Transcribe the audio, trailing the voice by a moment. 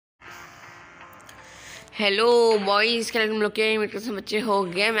Hello boys, कल हम लोग के मीटर से बच्चे हो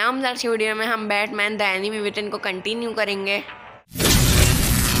गए। मैं आज की वीडियो में हम बैटमैन द एनिमी विलन को कंटिन्यू करेंगे।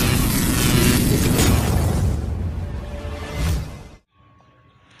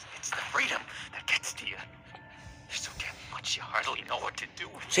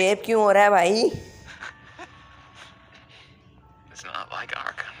 शेप क्यों हो रहा है भाई?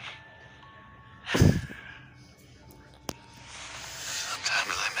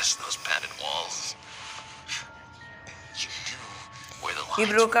 You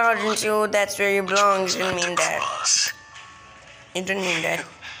broke out and you, that's where you belong. You didn't mean that. You didn't mean that.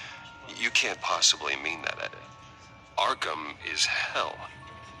 You can't possibly mean that. Arkham is hell.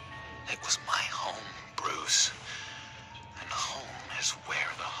 It was my home, Bruce. And home is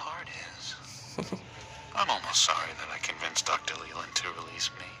where the heart is. I'm almost sorry that I convinced Dr. Leland to release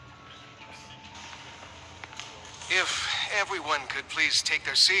me. If everyone could please take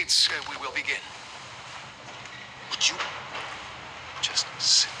their seats, we will begin. Would you just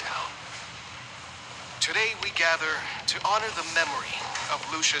sit down? Today we gather to honor the memory of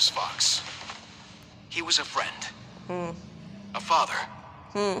Lucius Fox. He was a friend, a father,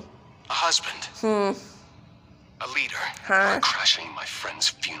 a husband, a leader. You're crashing my friend's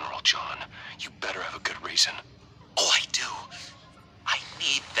funeral, John. You better have a good reason. Oh, I do. I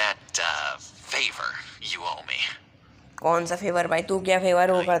need that favor you owe me. कौन सा favour भाई? तू क्या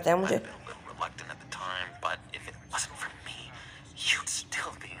favour वो करता है मुझे? I was a little reluctant at the time, but if it wasn't for me, you'd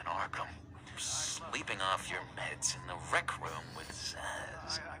still be in Arkham, sleeping off your meds in the rec room with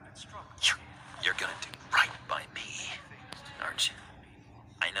Zaz. You're gonna do right by me, aren't you?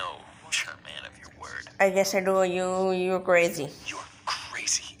 I know you're a man of your word. I guess I do. You're crazy. You're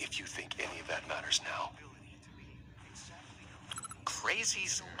crazy if you think any of that matters now.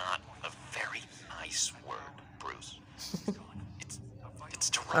 Crazy's not a very nice word, Bruce. It's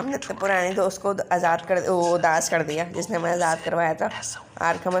हमने तो पुराने दोस्त को आज़ाद कर वो दास कर दिया जिसने हमें आज़ाद करवाया था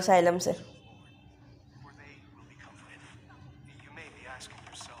आर्खम असाइलम से।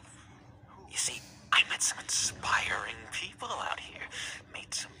 You see, I met some inspiring people out here,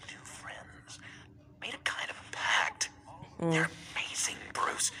 made some new friends, made a kind of a pact. They're amazing,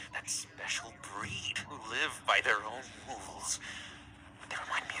 Bruce. That special breed who live by their own rules. They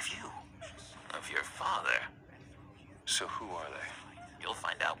remind me of you, of your father. So who are they? You'll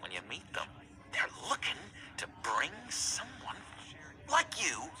find out when you meet them. They're looking to bring someone like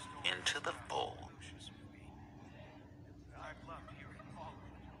you into the fold.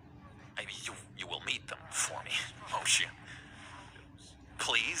 You will meet them for me, won't you?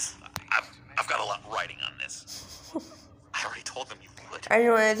 Please? I've got a lot writing on this. I already told them you would. I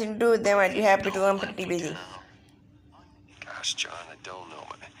don't want anything to do with them. I'd be happy to. I'm pretty busy. Gosh, John, I don't know.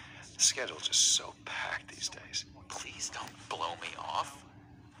 The schedule's just so packed these days. Please don't blow me off.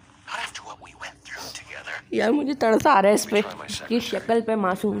 Not after what we went through together. यार मुझे तरस आ रहा है इस पे कि शक्ल पे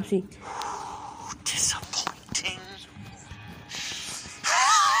मासूम सी। Disappointing.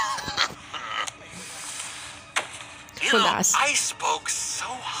 You know, I spoke so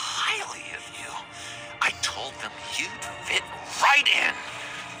highly of you. I told them you'd fit right in.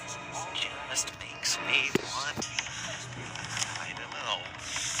 Just makes me want, I don't know,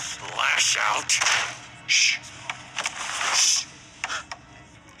 lash out. Shh.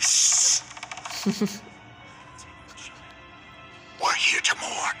 We're here to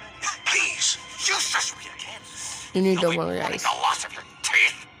mourn. Please, use this we again. You need to apologize. The loss of your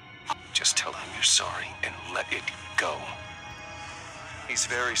teeth. Just tell him you're sorry and let it go. He's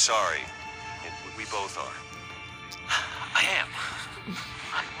very sorry. We both are. I am.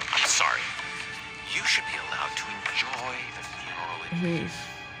 I'm sorry. You should be allowed to enjoy the funeral in peace.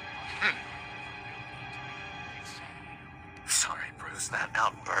 Sorry, Bruce. That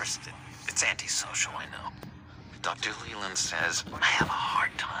outburst, it's antisocial, I know. Dr. Leland says I have a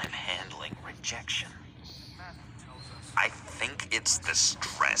hard time handling rejection. I think it's the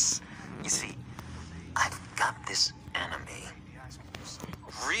stress. You see, I've got this enemy.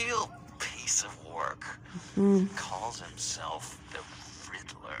 Real piece of work. Calls himself the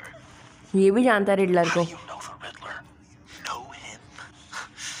Riddler. ये भी जानता है Riddler को। How do you know the Riddler? Know him?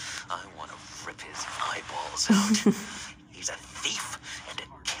 I want to rip his eyeballs out. He's a thief and a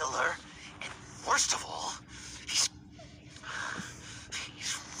killer, and worst of all, he's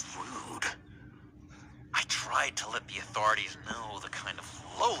rude. I tried to let the authorities know the kind of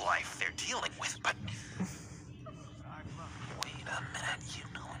lowlife they're dealing with, but wait a minute, you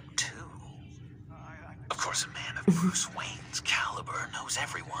know him too. Of course, a man of Bruce Wayne's caliber knows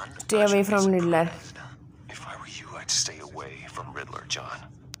everyone. Stay away from Riddler. If I were you, I'd stay away from Riddler, John.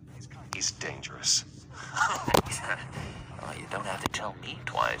 He's dangerous. Well, you don't have to tell me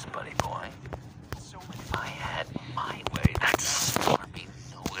twice, buddy boy. If I had my way, that smarmy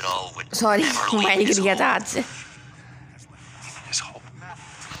know-it-all would Sorry, never leave mobile his गिर गया था home. हाथ से. His home.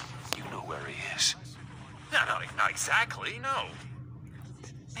 You know where he is. No, not exactly, no.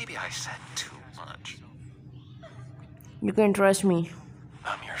 Maybe I said too much. You can trust me.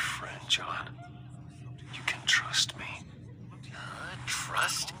 I'm your friend, John. You can trust me.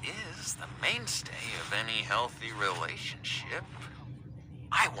 Trust is the mainstay of any healthy relationship.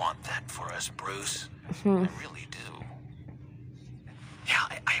 I want that for us, Bruce. I really do. Yeah,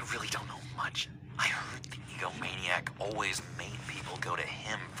 I really don't know much. I heard the egomaniac always made people go to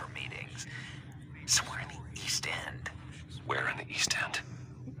him for meetings. Somewhere in the East End. Where in the East End?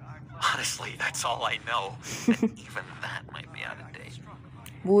 Honestly, that's all I know. And even that might be out of date.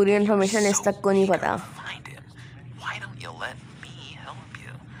 पूरी information इस तक को नहीं पता. Find him. Why don't you let me help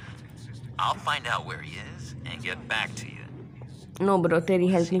you? I'll find out where he is and get back to you. No bro, तेरी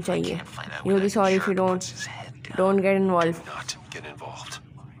help नहीं चाहिए. You'll be sorry if you don't get involved. Not get involved.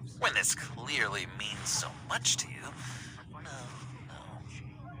 When this clearly means so much to you. No.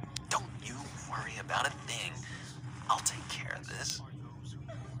 Don't you worry about a thing. I'll take care of this.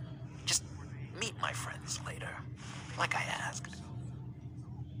 Just meet my friends later, like I asked.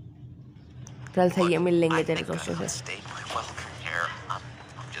 चल सही है, मिल लेंगे तेरे I think दोस्तों I'll से. stay my welcome here. I'm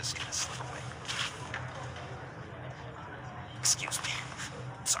just gonna slip away. Excuse me.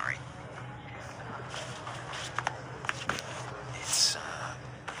 Sorry.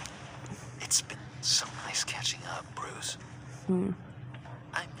 It's been so nice catching up, Bruce.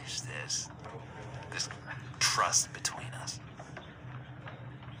 I miss this trust between us.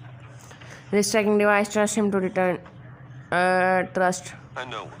 This tracking device, trust him to return. Trust. I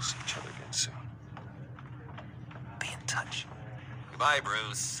know we'll see each other again soon. Be in touch. Goodbye,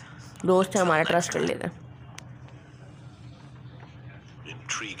 Bruce. दोस्त है हमारा, trust कर लेते हैं.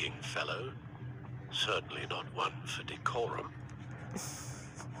 Intriguing fellow. Certainly not one for decorum.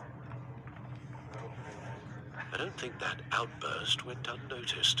 I don't think that outburst went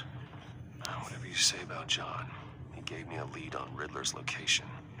unnoticed. Whatever you say about John, he gave me a lead on Riddler's location.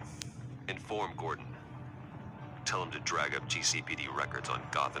 Inform Gordon. Tell him to drag up GCPD records on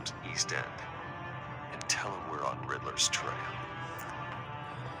Gotham's East End. And tell him we're on Riddler's trail.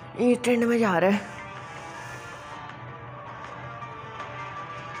 ये trend में जा रहा है.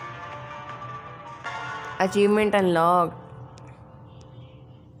 Achievement unlocked.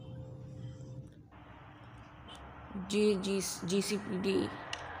 GCPD.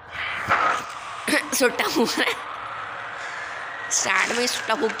 सुट्टा फूक रहा है. Start में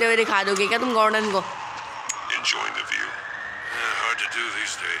सुट्टा फूकते हुए दिखा दोगे क्या तुम गॉर्डन को? Enjoying the view. Hard to do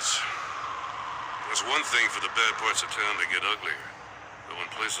these days. There's one thing for the bad parts of town to get uglier. But when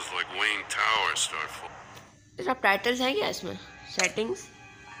places like Wayne Tower start falling. सब टाइटल्स हैं क्या इसमें? सेटिंग्स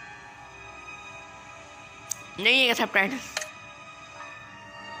नहीं है क्या सब title?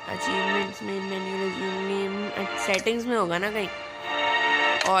 Achievements में menu resume name settings में होगा ना कहीं.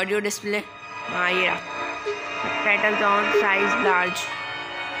 ऑडियो डिस्प्ले, हाँ ये रहा. Titles on, size large.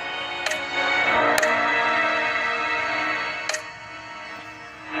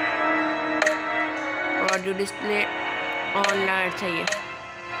 Audio display on large चाहिए.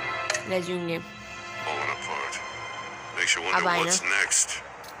 Resume name Falling apart. Makes you अब wonder आए what's ना. next.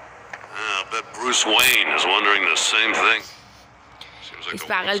 I'll bet Bruce Wayne is wondering the same thing. Seems like इस the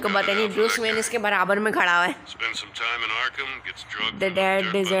पागल world's को got पता it नहीं out for Bruce that when guy. इसके बराबर में खड़ा हुआ है. Spends some time in Arkham, gets drugged. The from dad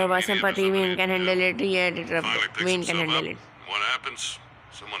dirt by deserve the our media sympathy. for Wayne somebody can to handle kill. it. Yeah, Finally picks Wayne can himself handle up. it. What happens?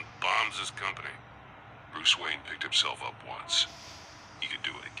 Someone bombs his company. Bruce Wayne picked himself up once. He could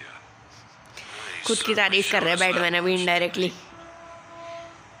do it again. खुद की तारीफ कर रहा है Batman अभी indirectly.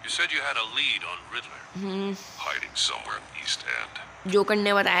 You said you had a lead on Riddler. Hiding somewhere in East End. Joker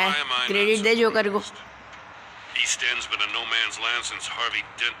ने बताया. Why am I not credit they joker को. East End's been a no man's land since Harvey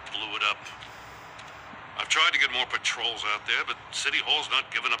Dent blew it up. I've tried to get more patrols out there, but City Hall's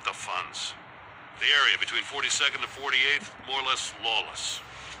not giving up the funds. The area between 42nd and 48th, more or less lawless.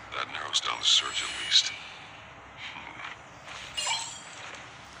 That narrows down the search at least.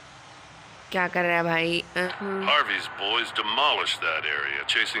 क्या कर रहा है भाई? Harvey's boys demolished that area,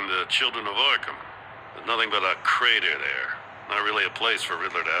 chasing the children of Arkham. There's nothing but a crater there. Not really a place for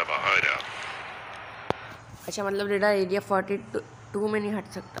Riddler to have a hideout. अच्छा मतलब data area 42 में नहीं हट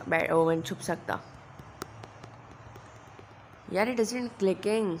सकता. ओवन छुप सकता. यार it isn't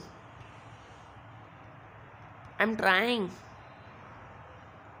clicking. I am trying.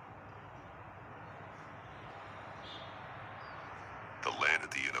 The land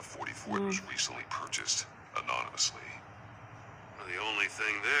at the end of 44th was recently purchased anonymously. The only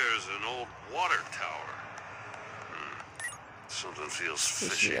thing there is an old water tower. Something feels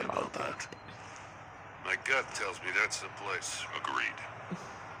fishy about that. My gut tells me that's the place. Agreed.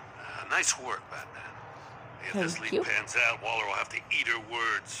 Nice work, Batman. If this Thank lead you. pans out, Waller will have to eat her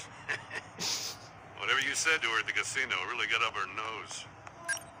words. Whatever you said to her at the casino really got up her nose.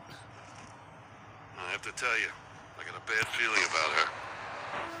 I have to tell you, I got a bad feeling about her.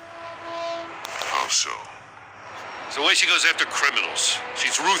 How so? It's the way she goes after criminals.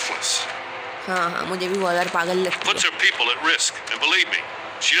 She's ruthless. हाँ मुझे भी Waller पागल लगती Puts है. her people at risk. And believe me,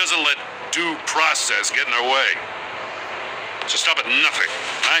 she doesn't let due process get in her way. So stop at nothing.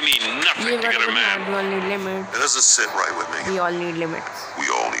 I mean nothing ये to get her man. we all need limits. It doesn't sit right with me. We all need limits. We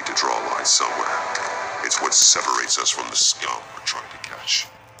all need to draw a line somewhere. It's what separates us from the scum we're trying to catch.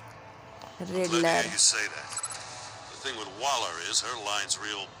 Glad to Riddler. hear you say that. The thing with Waller is her line's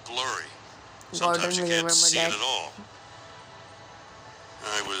real blurry. Gordon Sometimes you will can't remember see that. it at all.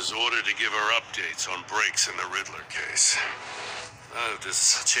 I was ordered to give her updates on breaks in the Riddler case. If there's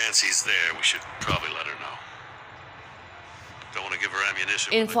a chance he's there, we should probably let her know. Don't want to give her ammunition.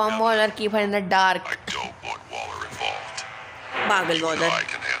 for the Inform governor. Waller, keep her in the dark. I don't want Waller involved. पागल You and Waller. I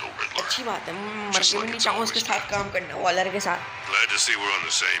can handle Riddler. अच्छी बात है. मर के भी नहीं चाहूँ उसके साथ काम करना. वॉलर के साथ. Glad to see we're on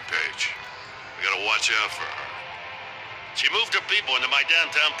the same page. We gotta watch out for her. She moved her people into my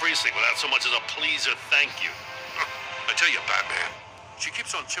downtown precinct without so much as a please or thank you. I tell you, Batman, she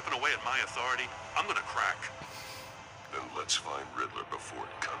keeps on chipping away at my authority. I'm gonna crack. Then let's find Riddler before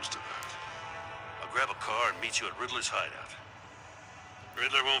it comes to that. I'll grab a car and meet you at Riddler's hideout.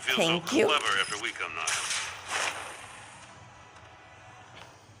 Riddler won't feel Thank so you. clever after we come knocking.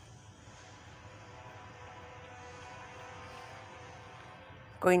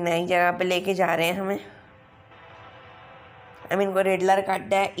 कोई नई जगह पे लेके जा रहे हैं हमें. I mean को रिडलर का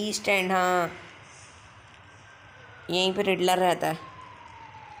अड्डा है. East and. हाँ यहीं पे रिडलर रहता है.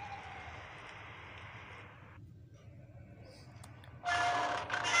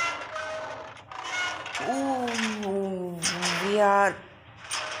 वी आर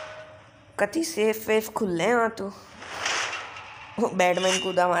कति सेफ वेफ खुले हैं वहाँ तो. बैटमैन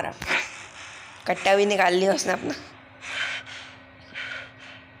कूदा मारा. कट्टा भी निकाल लिया उसने अपना.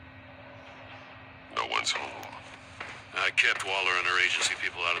 No one's home. I kept Waller and her agency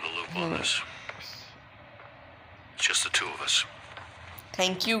people out of the loop on this. It's just the two of us.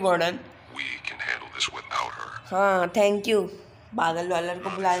 Thank you Gordon. We can handle this without her. हाँ thank you. पागल वालर को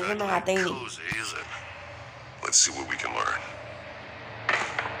बुला के मैं आता ही नहीं. Cozy, is it? Let's see what we can learn.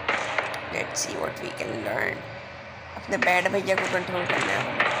 Let's see what we can learn. अपने bad भैया को कंट्रोल करना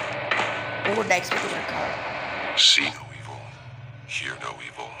है. वो डेस्क पे क्यों रखा है. See no evil. Hear no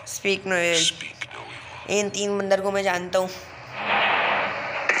evil. Speak no evil. Speak no evil. इन तीन बंदर को मैं जानता हूँ.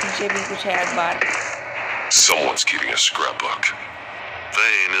 पीछे भी कुछ है अखबार. Someone's keeping a scrapbook.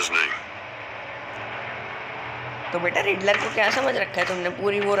 Vane, isn't he? तो बेटा रिडलर को क्या समझ रखा है तुमने.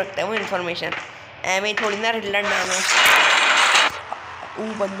 पूरी वो रखता है वो इन्फॉर्मेशन. एम ही थोड़ी ना रिडलर नाम है.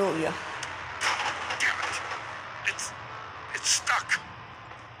 बंद हो गया. Damn it. It's stuck.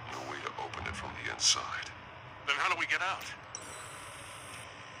 No way to open it from the inside. Then how do we get out?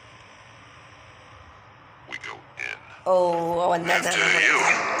 We go in. ओह अंदर After जाना you.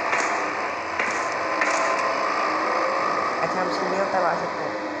 पड़ेगा. अच्छा हम सीढ़ियों तक आ सकते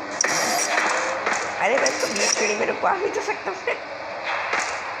हैं. अरे मैं तो बीच सीढ़ी में रुकवा भी तो सकता हूँ.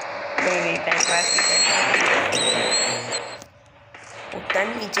 नहीं टाइम पास नहीं करना. उतर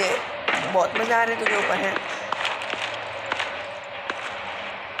नीचे. बहुत मजा आ रहा है तुझे ऊपर है.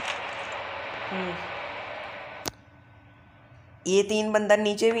 ये तीन बंदर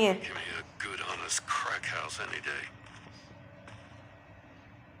नीचे भी हैं. Give me a good, honest crack house any day.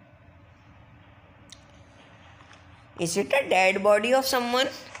 Is it a dead body of someone?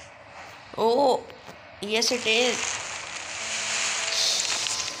 Oh, yes it is.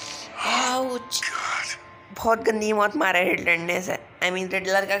 Ouch. God. बहुत गंदी मौत मारा है रिडलर ने से. I mean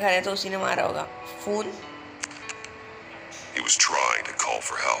रिडलर का घर है तो उसी ने मारा होगा. Phone. He was trying to call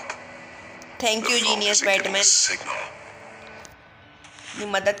for help. Thank you The phone genius isn't giving Batman. a signal. ये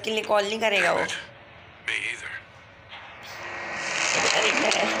मदद के लिए कॉल नहीं करेगा वो. Me either.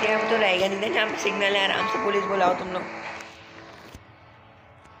 रिडलर एसडीएम तो रहेगा नहीं ना जहाँ पे सिग्नल है. आराम से पुलिस बुलाओ तुम लोग.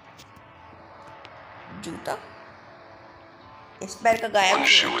 जूता इस पैर का गायब One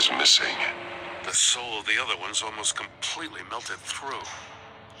क्यों shoe है? is missing. The soul of the other one's almost completely melted through.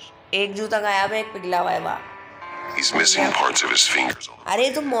 एक जूता गायब है. एक पिघला हुआ है बाहर. He's missing parts of his fingers. अरे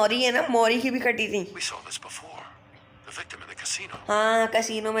तो मौरी है ना. मौरी की भी कटी थी. We saw this before. The victim in the casino. हाँ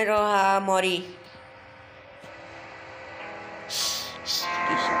कसीनो में रहो. हाँ मौरी.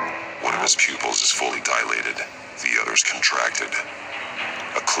 One of his pupils is fully dilated. The other's contracted.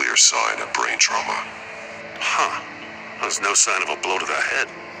 A clear sign of brain trauma. Huh. There's no sign of a blow to the head.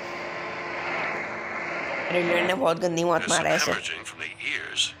 Riddler ने बहुत गंदी मौत There's some मारा है इसे. hemorrhaging from the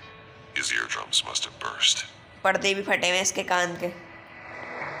ears. His eardrums must have burst. पर्दे भी फटे हुए हैं इसके कान के.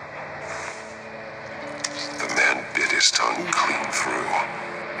 The man bit his tongue clean through.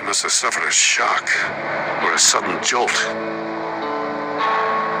 He must have suffered a shock or a sudden jolt.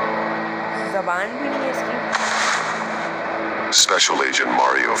 जबान भी नहीं है इसकी. Special Agent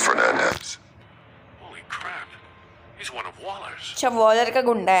Mario Fernandez. Holy crap. He's one of Waller's. अच्छा वॉलर का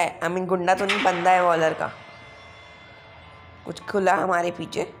गुंडा है. आई मीन गुंडा तो नहीं, बंदा है वॉलर का. कुछ खुला हमारे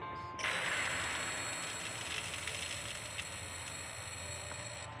पीछे.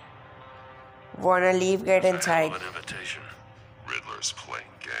 Wanna leave? Get inside. An invitation. Riddler's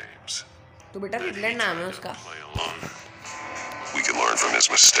playing games. तो बेटा रिडलर नाम है उसका. Play along. We can learn from his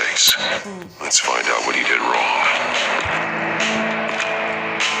mistakes. Let's find out what he did wrong.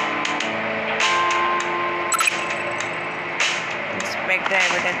 Inspect the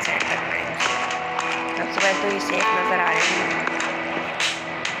evidence at the crime scene. सबसे पहले तो ये safe नजर आ रही है.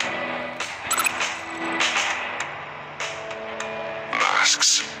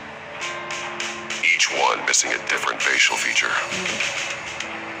 Masks. Each one missing a different facial feature.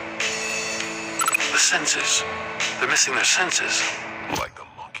 The senses. They're missing their senses. Like the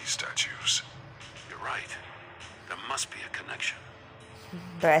monkey statues. You're right. There must be a connection.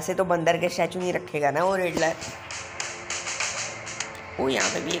 तो ऐसे तो बंदर के स्टैचू नहीं रखेगा ना वो रिडलर. ओ यहाँ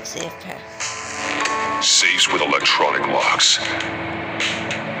पे भी एक सेफ है. Safes with electronic locks.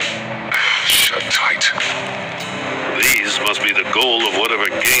 Shut tight. These must be the goal of whatever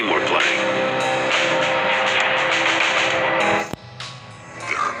game we're playing.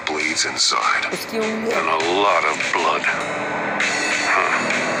 There are blades inside. उसकी उंगली. And a lot of blood. Huh.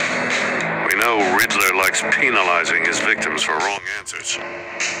 We know Riddler likes penalizing his victims for wrong answers.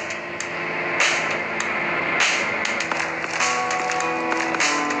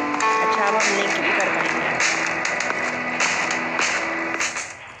 अच्छा अब हम link भी कर पाएंगे.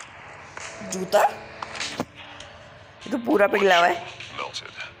 जूता ये तो पूरा पिघला हुआ है.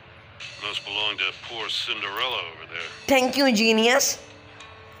 Melted. Must belong to poor Cinderella over there. Thank you genius.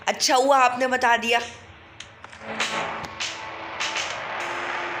 अच्छा हुआ आपने बता दिया.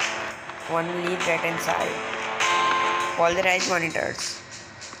 One lead, get inside. Polarized monitors.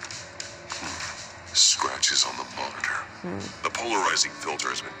 Scratches on the monitor. The polarizing filter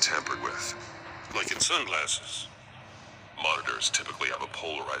has been tampered with. Like in sunglasses. Monitors typically have a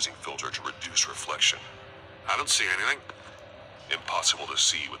polarizing filter to reduce reflection. I don't see anything. Impossible to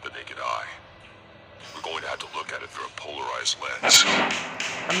see with the naked eye. We're going to have to look at it through a polarized lens.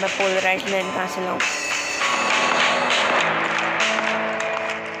 अब मैं polarized lens कहाँ से लाऊं?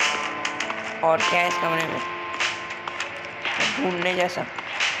 और क्या है इस कमरे में? ढूंढने जैसा.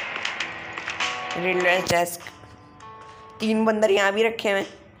 रिडलर्स डेस्क. 3 बंदर यहाँ भी रखे हुए.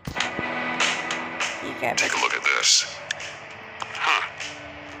 ठीक है. Take a look at this. Huh.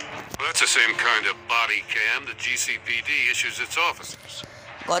 Well, that's the same kind of body cam the GCPD issues its officers.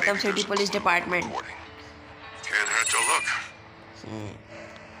 Gotham Maybe City there's a Police clue Department. recording. Can't hurt to look.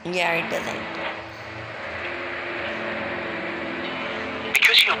 Yeah, it doesn't.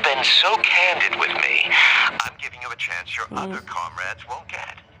 Because you've been so candid with me, I'm giving you a chance your other comrades won't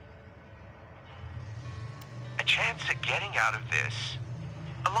get. A chance at getting out of this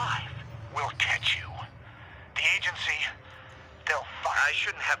alive. We'll catch you. The agency, they'll find. I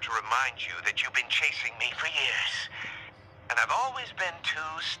shouldn't have to remind you that you've been chasing me for years. And I've always been 2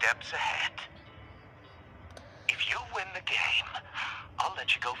 steps ahead. If you win the game, I'll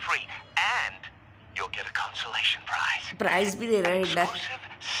let you go free. And you'll get a consolation prize. Price भी दे रहा है Riddler. Exclusive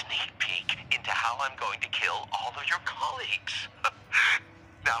sneak peek into how I'm going to kill all of your colleagues.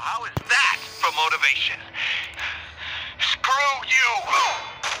 Now, how is that for motivation? Screw you!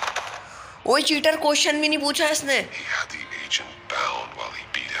 वो cheater question भी नहीं पूछा इसने. He had the agent bound while he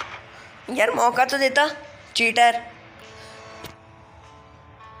beat him. यार मौका तो देता cheater.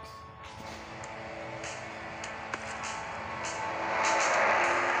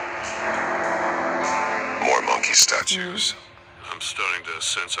 More monkey statues. I'm starting to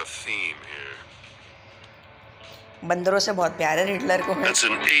sense a theme here. बंदरों से बहुत प्यार है रिडलर को. That's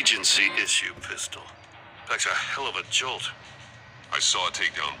an agency issue pistol. Packs a hell of a jolt. I saw it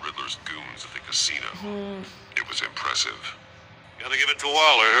take down Riddler's goons at the casino. It was impressive. Gotta give it to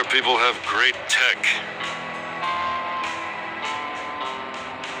Waller. Her people have great tech.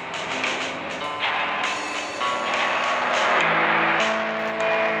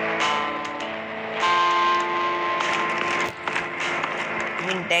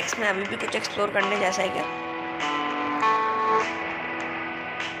 डेक्स में अभी भी कुछ explore करने जैसा है क्या?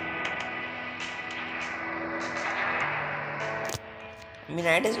 I mean,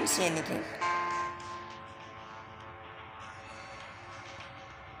 I didn't see anything.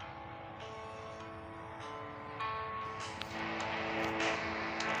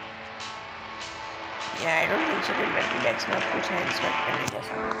 इसमें अब कुछ है इंस्पेक्ट करने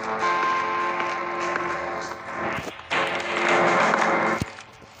जैसा।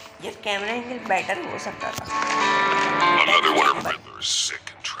 ये कैमरा एंगल बेटर हो सकता था। Another one of Riddler's sick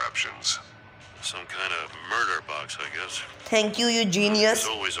contraptions. Some kind of murder box, I guess. Thank you, you genius.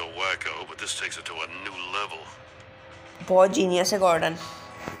 It's always a wacko, but this takes it to a new level. बहुत genius है Gordon.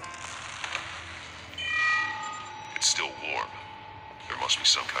 It's still warm. There must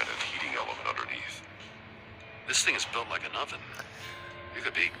be some kind of heating element underneath. This thing is built like an oven. You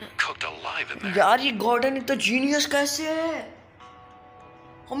could be cooked alive in there. यार ये Gordon इतना genius कैसे है?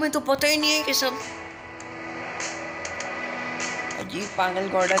 हमें तो पता ही नहीं है कि सब अजीब पागल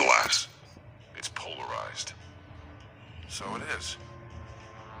Gordon. Glass. It's polarized. So it is.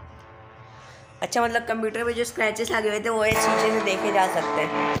 अच्छा मतलब कंप्यूटर पे जो स्क्रैचेस लगे हुए थे वो इस शीशे से देखे जा सकते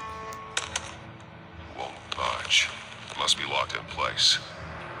हैं। Won't budge. Must be locked in place.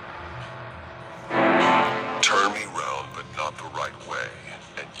 Turn me round, but not the right way,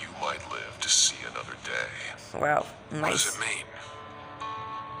 and you might live to see another day. Wow, What nice. does it mean?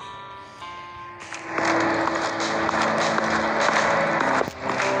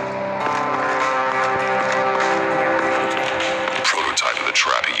 Prototype of the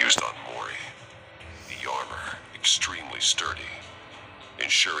trap he used on Maury. The armor, extremely sturdy,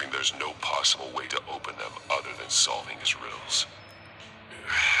 ensuring there's no possible way to open them other than solving his riddles.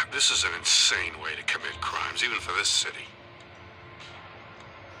 This is an insane way to commit crimes, even for this city.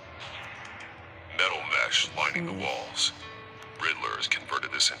 Metal mesh lining the walls. Riddler has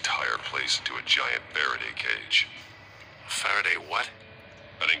converted this entire place into a giant Faraday cage. Faraday what?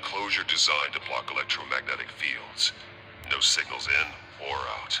 An enclosure designed to block electromagnetic fields. No signals in or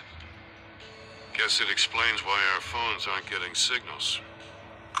out. Guess it explains why our phones aren't getting signals.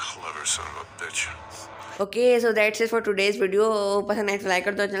 Clever son of a bitch. Okay, so that's it for today's video. पसंद आए तो like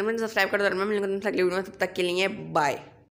कर दो, channel में subscribe कर दो और मैं मिलूंगा तुमसे अगली वीडियो में। तब तक के लिए बाय।